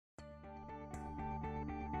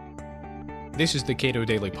This is the Cato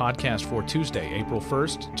Daily Podcast for Tuesday, April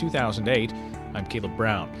 1st, 2008. I'm Caleb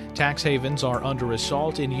Brown. Tax havens are under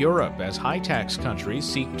assault in Europe as high-tax countries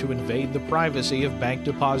seek to invade the privacy of bank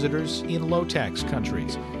depositors in low-tax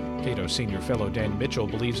countries. Cato senior fellow Dan Mitchell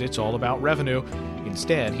believes it's all about revenue.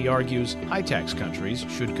 Instead, he argues high-tax countries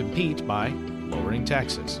should compete by lowering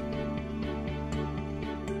taxes.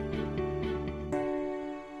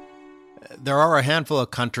 There are a handful of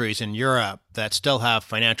countries in Europe that still have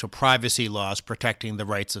financial privacy laws protecting the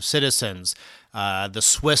rights of citizens. The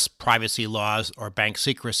Swiss privacy laws, or bank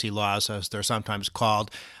secrecy laws, as they're sometimes called,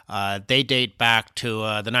 they date back to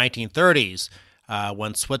the 1930s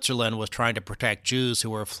when Switzerland was trying to protect Jews who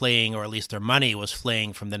were fleeing, or at least their money was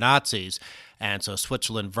fleeing from the Nazis. And so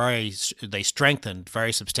Switzerland, they strengthened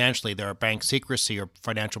very substantially their bank secrecy or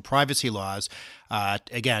financial privacy laws,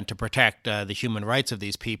 again, to protect the human rights of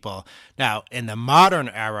these people. Now, in the modern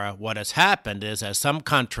era, what has happened is as some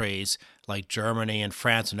countries like Germany and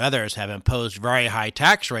France and others have imposed very high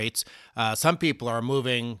tax rates, some people are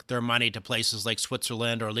moving their money to places like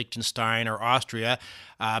Switzerland or Liechtenstein or Austria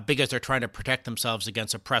because they're trying to protect themselves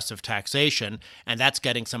against oppressive taxation, and that's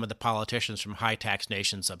getting some of the politicians from high-tax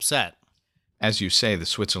nations upset. As you say, the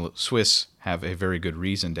Swiss have a very good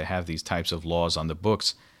reason to have these types of laws on the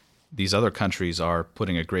books. These other countries are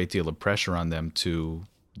putting a great deal of pressure on them to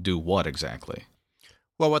do what exactly?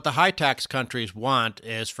 Well, what the high-tax countries want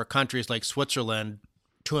is for countries like Switzerland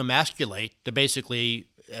to emasculate, to basically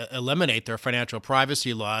eliminate their financial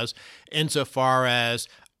privacy laws insofar as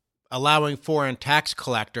allowing foreign tax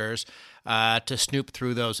collectors to snoop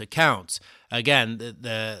through those accounts. Again,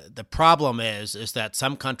 the problem is that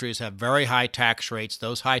some countries have very high tax rates.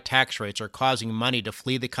 Those high tax rates are causing money to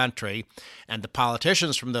flee the country, and the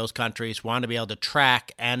politicians from those countries want to be able to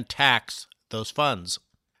track and tax those funds.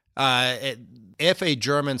 If a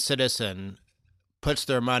German citizen puts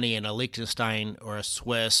their money in a Liechtenstein or a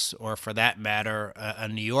Swiss, or for that matter, a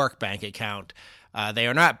New York bank account, they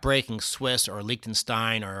are not breaking Swiss or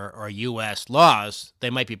Liechtenstein or U.S. laws. They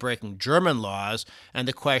might be breaking German laws, and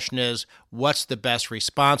the question is, what's the best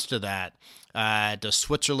response to that? Does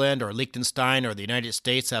Switzerland or Liechtenstein or the United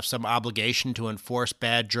States have some obligation to enforce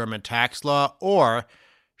bad German tax law, or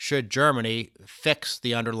should Germany fix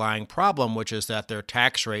the underlying problem, which is that their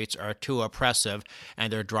tax rates are too oppressive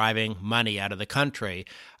and they're driving money out of the country?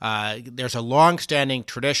 There's a long-standing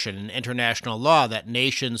tradition in international law that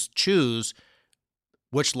nations choose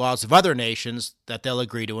which laws of other nations that they'll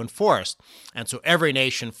agree to enforce. And so every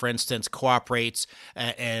nation, for instance, cooperates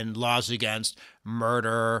in laws against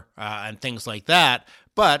murder and things like that.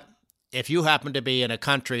 But if you happen to be in a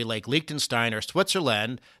country like Liechtenstein or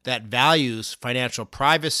Switzerland that values financial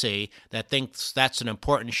privacy, that thinks that's an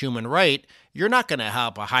important human right, you're not going to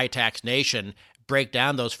help a high-tax nation break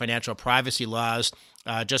down those financial privacy laws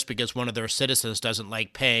just because one of their citizens doesn't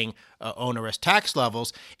like paying onerous tax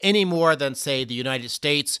levels, any more than, say, the United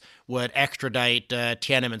States would extradite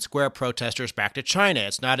Tiananmen Square protesters back to China.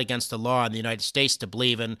 It's not against the law in the United States to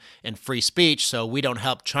believe in free speech, so we don't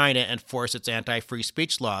help China enforce its anti-free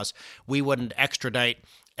speech laws. We wouldn't extradite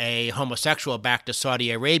a homosexual back to Saudi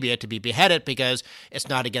Arabia to be beheaded because it's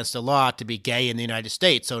not against the law to be gay in the United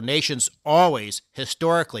States. So nations always,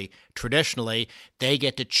 historically, traditionally, they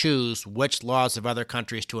get to choose which laws of other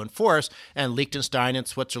countries to enforce, and Liechtenstein and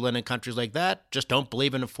Switzerland and countries like that just don't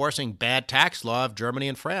believe in enforcing bad tax law of Germany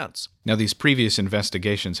and France. Now, these previous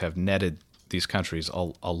investigations have netted these countries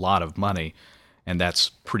a lot of money, and that's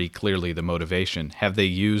pretty clearly the motivation. Have they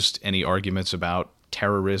used any arguments about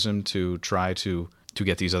terrorism to try to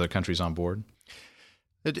get these other countries on board?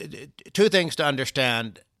 Two things to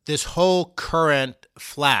understand. This whole current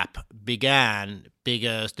flap began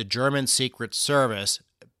because the German Secret Service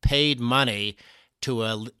paid money to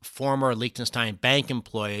a former Liechtenstein bank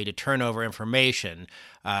employee to turn over information.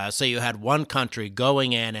 So you had one country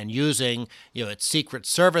going in and using its Secret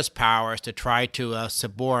Service powers to try to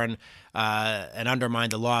suborn and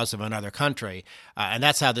undermine the laws of another country. And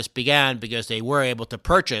that's how this began, because they were able to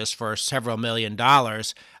purchase for several $1 million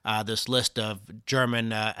this list of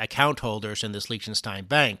German account holders in this Liechtenstein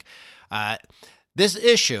bank. This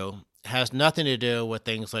issue has nothing to do with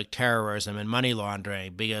things like terrorism and money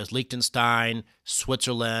laundering, because Liechtenstein,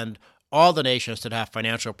 Switzerland, all the nations that have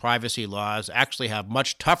financial privacy laws actually have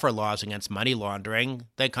much tougher laws against money laundering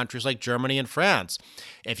than countries like Germany and France.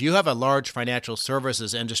 If you have a large financial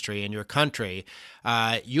services industry in your country,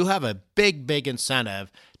 you have a big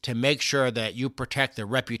incentive to make sure that you protect the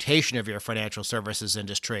reputation of your financial services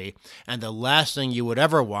industry. And the last thing you would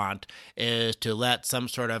ever want is to let some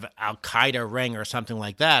sort of Al-Qaeda ring or something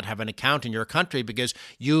like that have an account in your country, because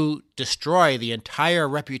you destroy the entire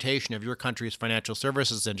reputation of your country's financial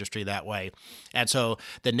services industry that way. And so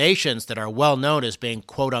the nations that are well known as being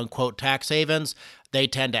quote-unquote tax havens, they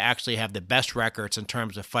tend to actually have the best records in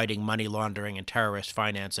terms of fighting money laundering and terrorist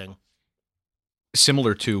financing.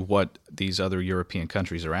 Similar to what these other European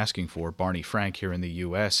countries are asking for, Barney Frank here in the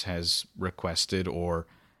U.S. has requested or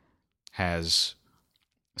has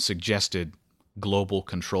suggested global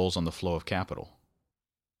controls on the flow of capital.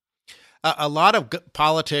 A lot of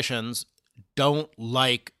politicians don't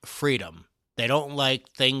like freedom. They don't like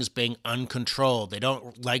things being uncontrolled. They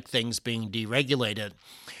don't like things being deregulated.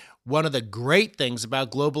 One of the great things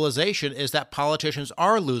about globalization is that politicians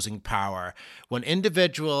are losing power. When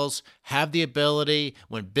individuals have the ability,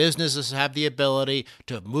 when businesses have the ability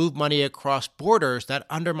to move money across borders, that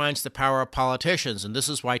undermines the power of politicians. And this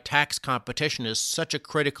is why tax competition is such a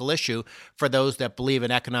critical issue for those that believe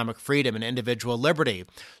in economic freedom and individual liberty.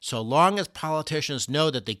 So long as politicians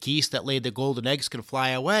know that the geese that laid the golden eggs can fly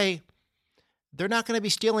away, they're not going to be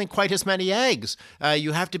stealing quite as many eggs.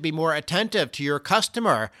 You have to be more attentive to your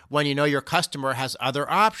customer when you know your customer has other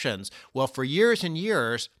options. Well, for years and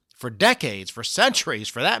years, for decades, for centuries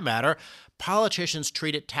for that matter, politicians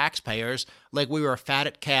treated taxpayers like we were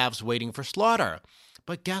fatted calves waiting for slaughter.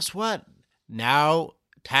 But guess what? Now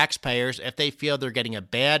taxpayers, if they feel they're getting a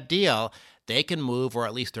bad deal, they can move, or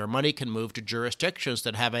at least their money can move, to jurisdictions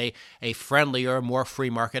that have a friendlier, more free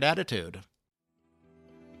market attitude.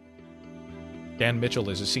 Dan Mitchell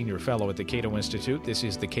is a senior fellow at the Cato Institute. This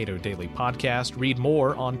is the Cato Daily Podcast. Read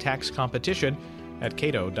more on tax competition at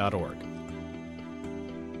cato.org.